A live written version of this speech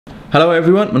Hello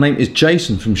everyone, my name is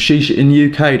Jason from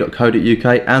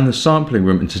shishainuk.co.uk and the Sampling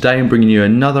Room, and today I'm bringing you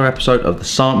another episode of the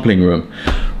Sampling Room.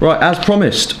 Right, as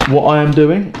promised, what I am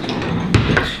doing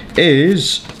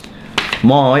is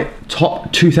my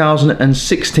top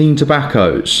 2016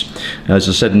 tobaccos. As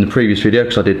I said in the previous video,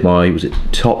 because I did my,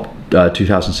 top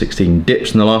 2016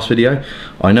 dips in the last video.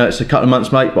 I know it's a couple of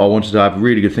months late, but I wanted to have a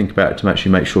really good think about it to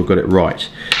actually make sure I got it right.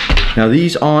 Now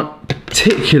these aren't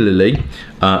particularly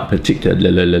the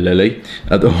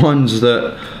ones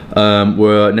that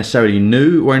were necessarily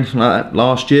new or anything like that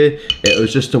last year. It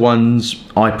was just the ones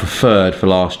I preferred for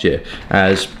last year,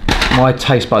 as my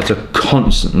taste buds are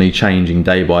constantly changing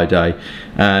day by day,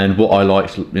 and what I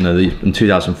liked, in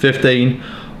 2015,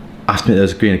 I think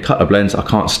there's been a couple of blends I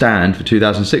can't stand for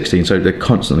 2016, so they're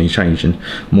constantly changing.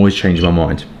 I'm always changing my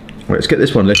mind. Right, let's get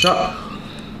this one lit up.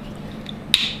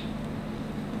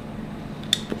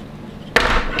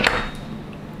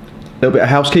 Little bit of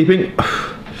housekeeping.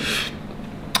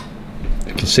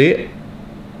 You can see it.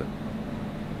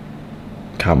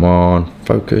 Come on,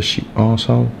 focus, you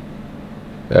arsehole.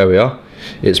 There we are.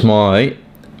 It's my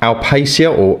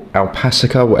Alpacia or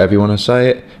Alpacica, whatever you want to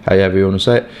say it, however you want to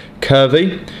say it.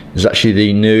 Curvy is actually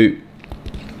the new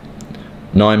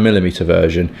 9mm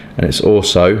version, and it's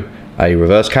also a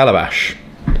reverse calabash.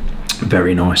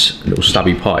 Very nice little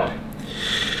stubby pipe.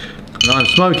 Now I'm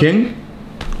smoking.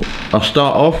 I'll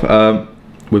start off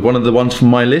with one of the ones from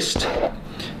my list.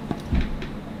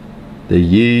 The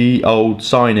Ye Old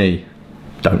Signy.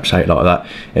 Don't say it like that.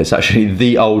 It's actually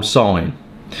The Old Sign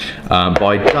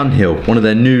by Dunhill. One of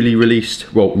their newly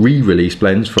released, well, re-released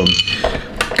blends from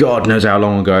God knows how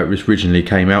long ago it originally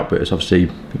came out, but it's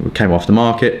obviously, it came off the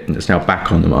market and it's now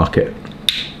back on the market.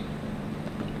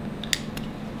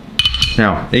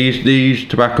 Now, these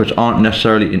tobaccos aren't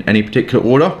necessarily in any particular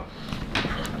order.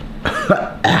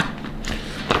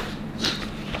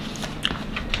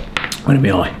 Right in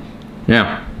my eye.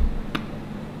 Now,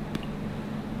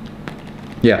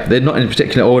 yeah, they're not in a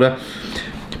particular order,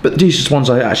 but these are just ones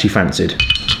I actually fancied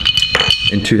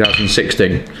in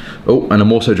 2016. Oh, and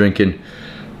I'm also drinking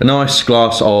a nice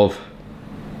glass of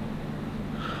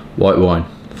white wine.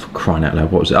 For crying out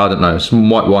loud, what was it? I don't know. Some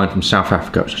white wine from South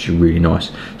Africa. It's actually really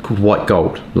nice. It's called White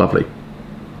Gold. Lovely.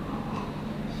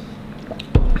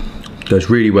 Goes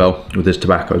really well with this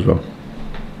tobacco as well.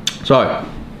 So,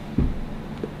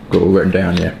 got it all written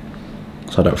down here,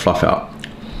 so I don't fluff it up.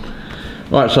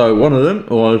 Right, so one of them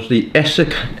was the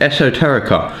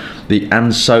Esoterica, the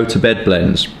Anso to Bed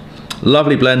blends.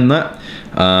 Lovely blend that.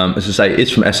 As I say,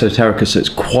 it's from Esoterica, so it's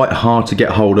quite hard to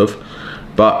get hold of,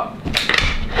 but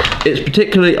it's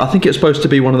particularly, I think it's supposed to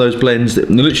be one of those blends that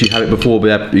you literally have it before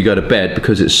you go to bed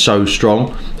because it's so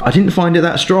strong. I didn't find it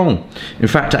that strong. In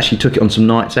fact, I actually took it on some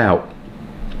nights out.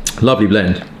 Lovely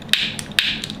blend.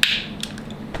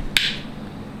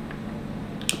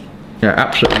 Yeah,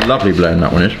 absolutely lovely blend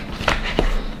that one is.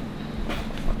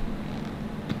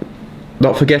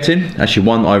 Not forgetting, actually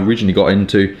one I originally got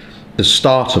into the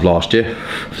start of last year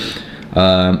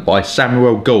by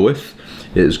Samuel Goeth.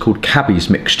 It's called Cabby's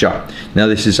Mixture. Now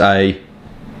this is I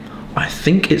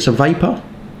think it's a vapor.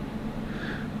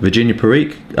 Virginia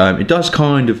Perique. It does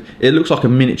kind of, it looks like a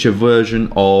miniature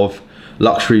version of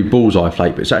Luxury Bullseye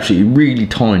Flake, but it's actually really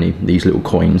tiny, these little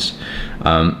coins.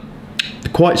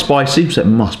 They're quite spicy, so it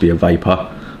must be a vapor.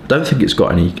 I don't think it's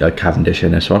got any Cavendish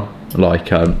in this one, like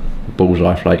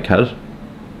Bullseye Flake has.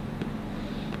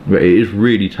 But it is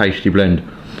really tasty blend.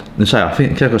 And so I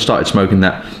think I started smoking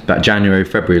that January,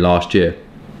 February last year.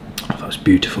 Oh, that was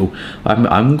beautiful. I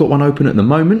haven't got one open at the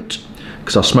moment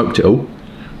because I smoked it all,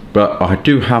 but I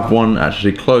do have one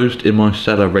actually closed in my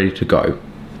cellar ready to go.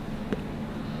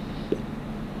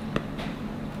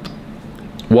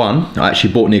 One I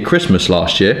actually bought near Christmas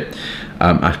last year.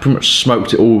 I pretty much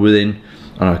smoked it all within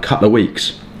a couple of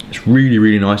weeks. It's really,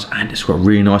 really nice, and it's got a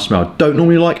really nice smell. I don't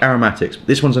normally like aromatics, but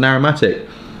this one's an aromatic.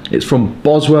 It's from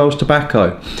Boswell's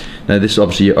Tobacco. Now this,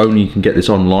 obviously you only can get this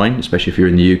online, especially if you're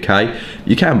in the UK.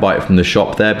 You can buy it from the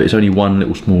shop there, but it's only one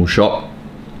little small shop.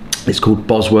 It's called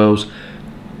Boswell's,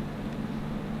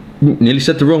 nearly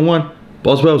said the wrong one,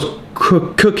 Boswell's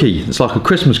Cookie. It's like a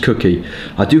Christmas cookie.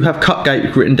 I do have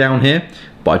Cupcake written down here,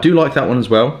 but I do like that one as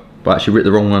well. But I actually wrote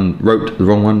the wrong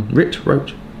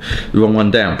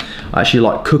one down. I actually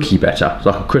like Cookie better. It's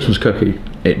like a Christmas cookie.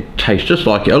 It tastes just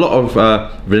like it. A lot of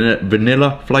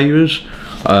vanilla flavours.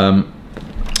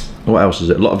 What else is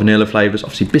it? A lot of vanilla flavours.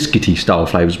 Obviously biscuity style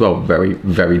flavours as well. Very,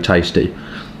 very tasty.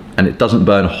 And it doesn't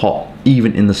burn hot,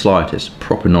 even in the slightest.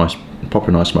 Proper nice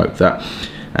smoke that.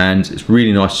 And it's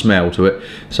really nice smell to it.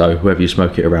 So whoever you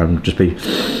smoke it around, just be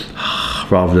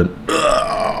rather than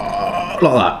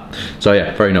like that. So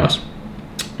yeah, very nice.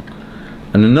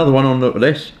 And another one on the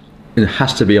list, it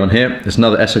has to be on here, there's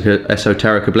another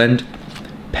Esoterica blend,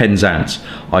 Penzance.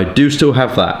 I do still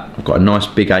have that. I've got a nice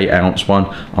big 8-ounce one.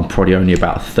 I'm probably only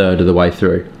about a third of the way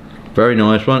through. Very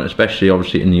nice one, especially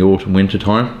obviously in the autumn winter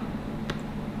time.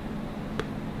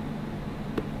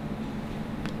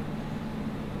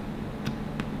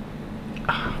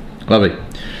 Lovely.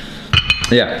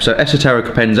 Yeah, so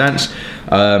Esoterica Penzance.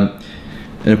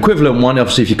 An equivalent one,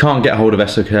 obviously, if you can't get hold of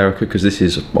Esoterica, because this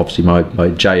is obviously my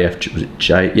JF, was it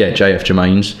JF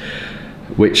Germains,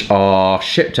 which are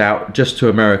shipped out just to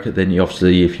America. Then you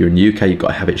obviously, if you're in the UK, you've got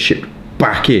to have it shipped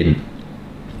back in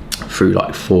through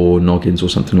like 4 noggins or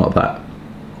something like that.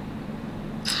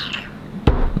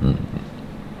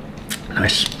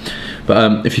 Nice.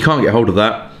 But if you can't get hold of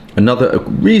that, another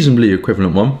reasonably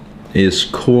equivalent one is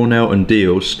Cornell and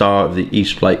Deal's Star of the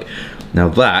East Flake. Now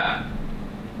that,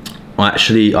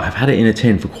 I've had it in a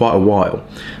tin for quite a while.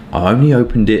 I only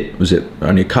opened it, was it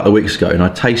only a couple of weeks ago, and I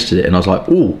tasted it and I was like,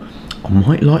 oh, I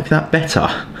might like that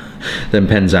better than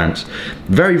Penzance.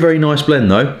 Very, very nice blend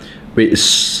though. But it's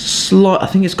slight, I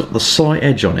think it's got the slight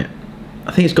edge on it.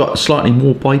 I think it's got slightly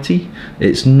more bitey.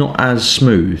 It's not as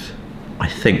smooth, I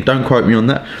think. Don't quote me on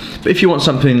that. But if you want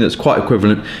something that's quite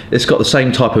equivalent, it's got the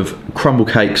same type of crumble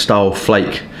cake style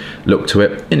flake look to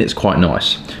it, and it's quite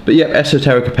nice. But yeah,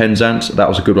 Esoterica Penzance, that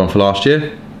was a good one for last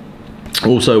year.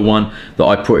 Also one that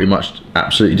I pretty much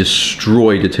absolutely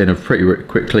destroyed a tin of pretty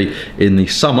quickly in the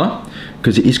summer,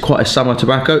 because it is quite a summer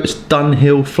tobacco. It's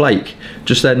Dunhill Flake,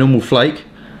 just their normal flake.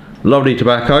 Lovely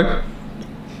tobacco.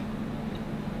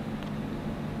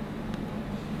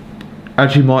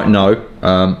 As you might know,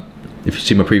 if you've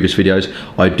seen my previous videos,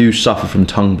 I do suffer from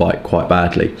tongue bite quite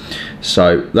badly.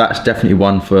 So that's definitely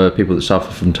one for people that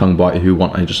suffer from tongue bite who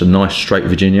want just a nice straight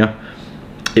Virginia.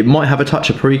 It might have a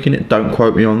touch of perique in it, don't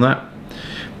quote me on that.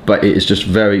 But it is just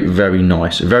very, very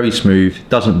nice, very smooth,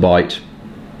 doesn't bite.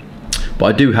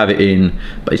 But I do have it in,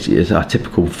 basically it's a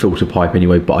typical filter pipe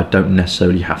anyway, but I don't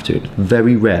necessarily have to. It's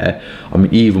very rare, I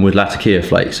mean even with Latakia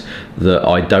flakes, that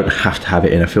I don't have to have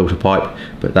it in a filter pipe,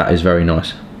 but that is very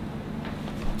nice.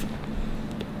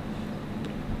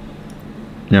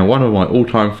 Now one of my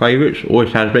all-time favourites,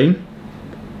 always has been,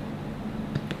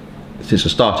 since I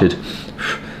started,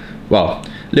 well,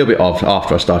 a little bit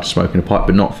after I started smoking a pipe,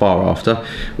 but not far after,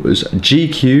 was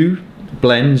GQ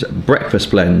Blends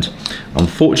Breakfast Blend.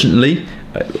 Unfortunately,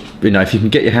 you know, if you can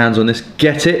get your hands on this,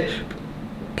 get it.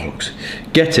 Bollocks.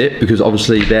 Get it, because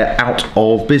obviously they're out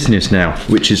of business now,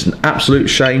 which is an absolute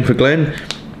shame for Glenn.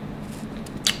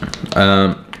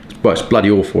 Well, it's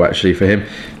bloody awful actually for him,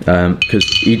 because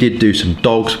he did do some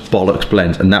Dogs Bollocks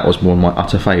blends, and that was one of my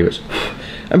utter favourites.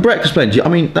 And breakfast blend, I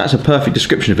mean, that's a perfect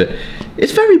description of it.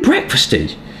 It's very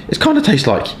breakfasty. It kind of tastes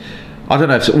like, I don't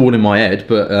know if it's all in my head,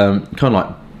 but kind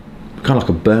of like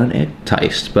a burnt egg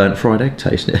taste, burnt fried egg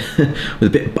taste, with a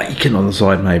bit of bacon on the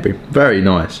side maybe. Very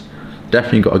nice.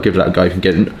 Definitely got to give that a go if you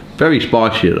can get it. Very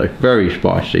spicy though, very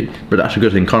spicy, but that's a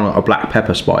good thing. Kind of like a black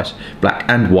pepper spice, black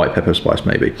and white pepper spice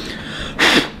maybe.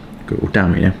 Good, all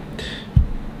down me now.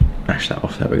 Mash that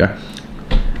off. There we go.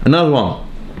 Another one.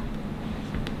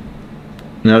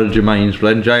 Another Germains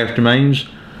blend, JF Germains,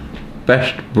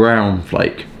 Best Brown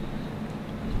Flake.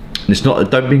 And it's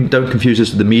not, don't confuse this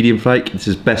with the medium flake. This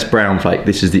is Best Brown Flake.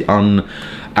 This is the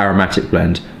unaromatic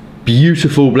blend.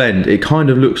 Beautiful blend. It kind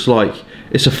of looks like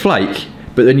it's a flake,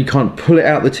 but then you can't pull it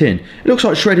out the tin. It looks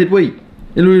like shredded wheat.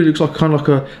 It really looks like kind of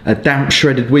like a damp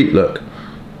shredded wheat look.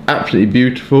 Absolutely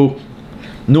beautiful.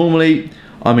 Normally,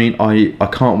 I mean, I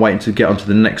can't wait to get onto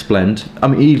the next blend. I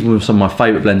mean, even with some of my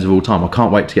favourite blends of all time, I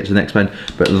can't wait to get to the next blend.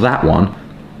 But that one,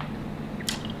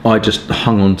 I just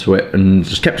hung on to it and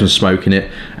just kept on smoking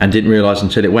it and didn't realise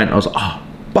until it went. I was like, oh,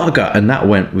 bugger. And that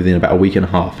went within about a week and a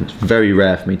half. It's very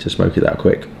rare for me to smoke it that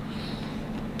quick.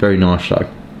 Very nice though.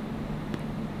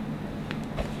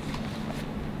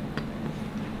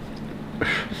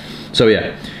 So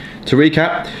yeah, to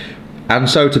recap, And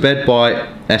So to Bed by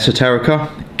Esoterica,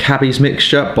 Cabby's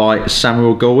Mixture by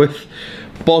Samuel Gulwith,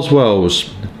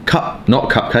 Boswell's not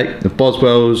Cupcake,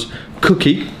 Boswell's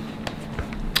Cookie,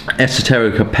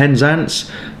 Esoterica Penzance,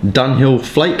 Dunhill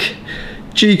Flake,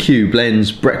 GQ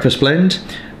Blends Breakfast Blend,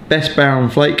 Best Brown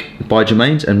Flake by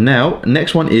Germains, and now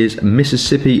next one is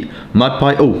Mississippi Mud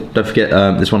Pie. Oh, don't forget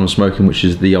this one I'm smoking, which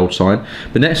is the old sign.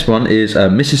 The next one is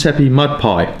Mississippi Mud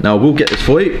Pie. Now we'll get this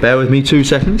for you. Bear with me 2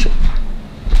 seconds.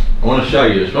 I want to show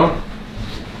you this one.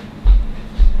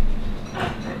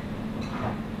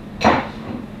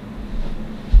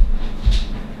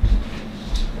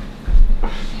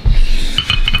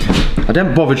 I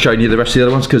didn't bother showing you the rest of the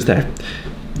other ones because they're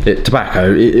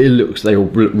tobacco, it looks, they all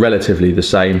look relatively the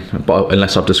same, but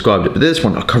unless I've described it. But this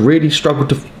one, I can really struggle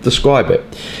to describe it.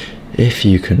 If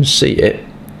you can see it,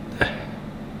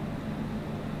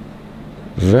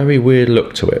 very weird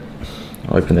look to it.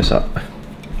 I'll open this up.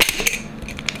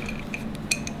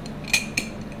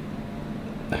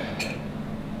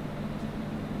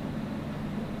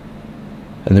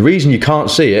 And the reason you can't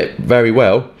see it very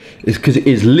well is because it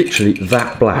is literally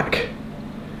that black.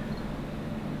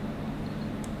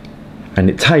 And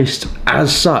it tastes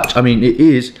as such. I mean, it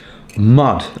is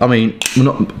mud. I mean,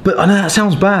 but I know that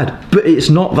sounds bad, but it's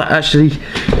not that actually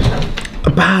a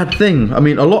bad thing. I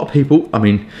mean, a lot of people, I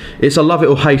mean, it's a love it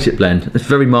or hate it blend. It's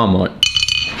very Marmite.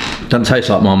 Doesn't taste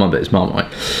like Marmite, but it's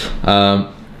Marmite.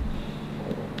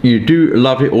 You do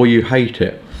love it or you hate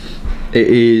it. It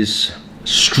is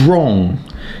strong,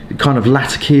 kind of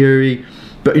latakia-y,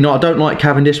 but you know, I don't like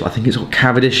Cavendish, but I think it's got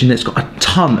Cavendish in it. It's got a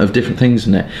ton of different things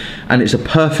in it, and it's a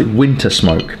perfect winter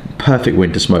smoke. Perfect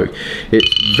winter smoke.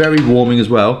 It's very warming as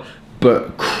well,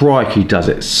 but crikey does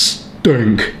it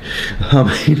stink.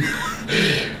 I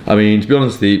mean, to be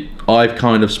honest with you, I've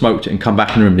kind of smoked it and come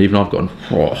back in the room, and even I've gone,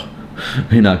 oh,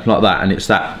 you know, like that, and it's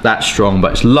that strong,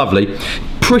 but it's lovely.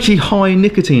 Pretty high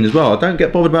nicotine as well. I don't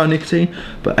get bothered about nicotine,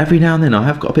 but every now and then I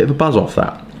have got a bit of a buzz off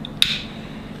that.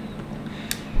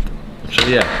 So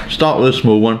yeah, start with a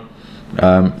small one,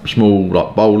 small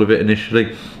like bowl of it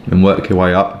initially, and work your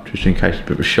way up, just in case it's a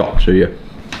bit of a shock to you.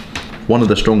 One of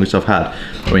the strongest I've had.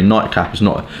 I mean, Nightcap is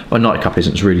not, well, Nightcap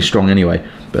isn't really strong anyway,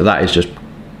 but that is just,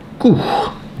 ooh,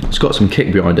 it's got some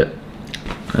kick behind it.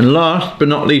 And last but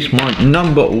not least, my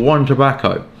 #1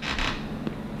 tobacco.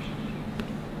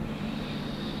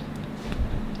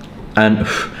 And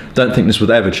don't think this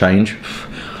would ever change.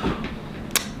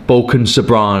 Balkan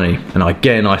Sobranie, and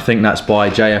again I think that's by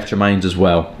JF Tremaines as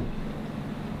well.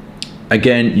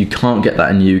 Again, you can't get that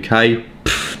in the UK.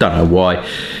 Don't know why.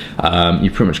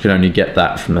 You pretty much can only get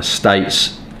that from the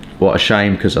States. What a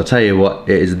shame, because I tell you what,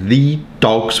 it is the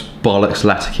dog's bollocks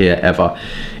latakia ever.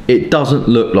 It doesn't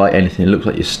look like anything. It looks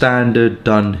like your standard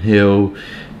Dunhill,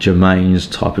 Germain's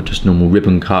type of just normal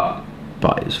ribbon cut,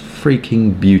 but it's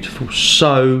freaking beautiful.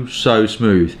 So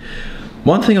smooth.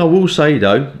 One thing I will say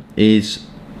though is,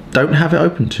 don't have it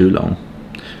open too long,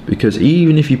 because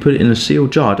even if you put it in a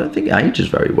sealed jar, I don't think it ages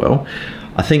very well.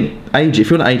 I think if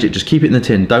you want to age it, just keep it in the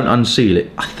tin, don't unseal it.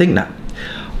 I think that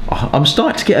I'm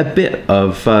starting to get a bit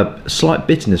of slight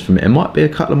bitterness from it. It might be a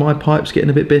couple of my pipes getting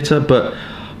a bit bitter, but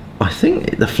I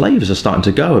think the flavours are starting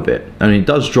to go a bit. I mean, it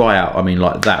does dry out, I mean,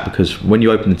 like that, because when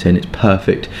you open the tin, it's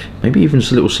perfect. Maybe even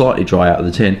just a little slightly dry out of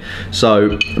the tin.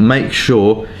 So make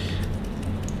sure,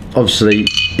 obviously,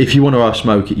 if you want to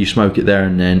smoke it, you smoke it there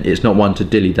and then. It's not one to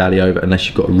dilly-dally over unless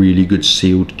you've got a really good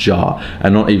sealed jar.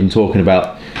 And not even talking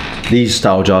about these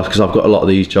style jars, because I've got a lot of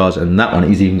these jars, and that one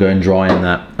is even going dry in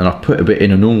that. And I've put a bit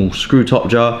in a normal screw top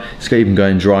jar, it's even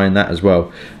going dry in that as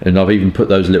well. And I've even put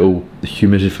those little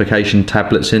humidification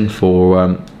tablets in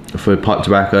for pipe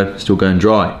tobacco, still going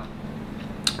dry.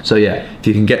 So yeah, if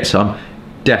you can get some,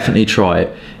 definitely try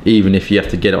it, even if you have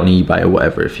to get it on eBay or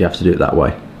whatever, if you have to do it that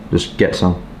way. Just get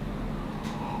some.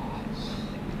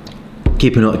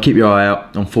 Keep your eye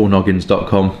out on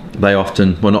 4noggins.com. They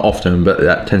often, well not often, but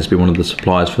that tends to be one of the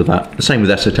suppliers for that. The same with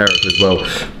Esoteric as well.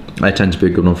 They tend to be a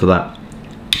good one for that.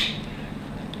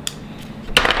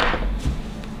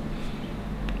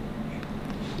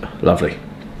 Lovely.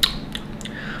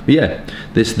 But yeah,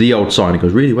 the old sign, it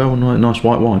goes really well with nice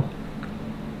white wine.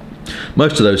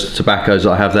 Most of those tobaccos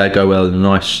that I have there go well in a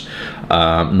nice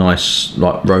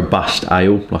like robust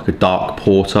ale, like a dark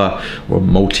porter or a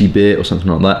malty beer or something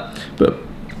like that. But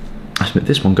I admit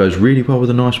this one goes really well with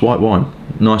a nice white wine.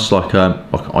 Nice like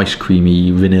ice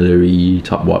creamy, vanilla-y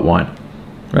type white wine.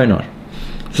 Very nice.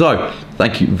 So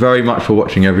thank you very much for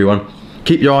watching, everyone.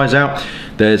 Keep your eyes out.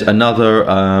 There's another,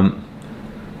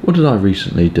 what did I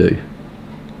recently do?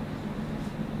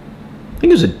 I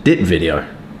think it was a dip video.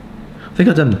 I think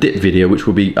I've done a dip video, which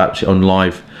will be actually on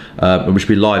live, which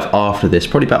will be live after this,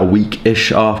 probably about a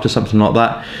week-ish after, something like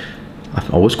that.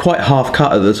 I was quite half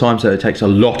cut at the time, so it takes a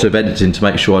lot of editing to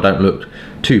make sure I don't look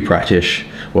too prattish,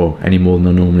 well, any more than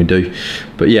I normally do.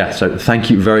 But yeah, so thank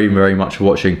you very much for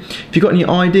watching. If you've got any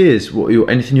ideas,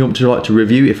 anything you want to like to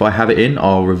review, if I have it in,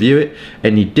 I'll review it.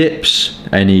 Any dips,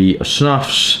 any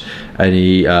snuffs,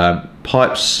 any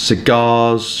pipes,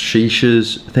 cigars,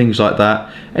 shishas, things like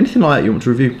that, anything like that you want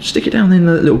to review, stick it down in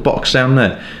the little box down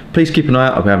there. Please keep an eye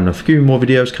out. I'll be having a few more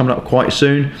videos coming up quite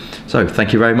soon. So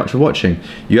thank you very much for watching.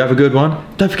 You have a good one.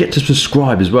 Don't forget to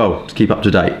subscribe as well to keep up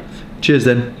to date. Cheers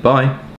then. Bye.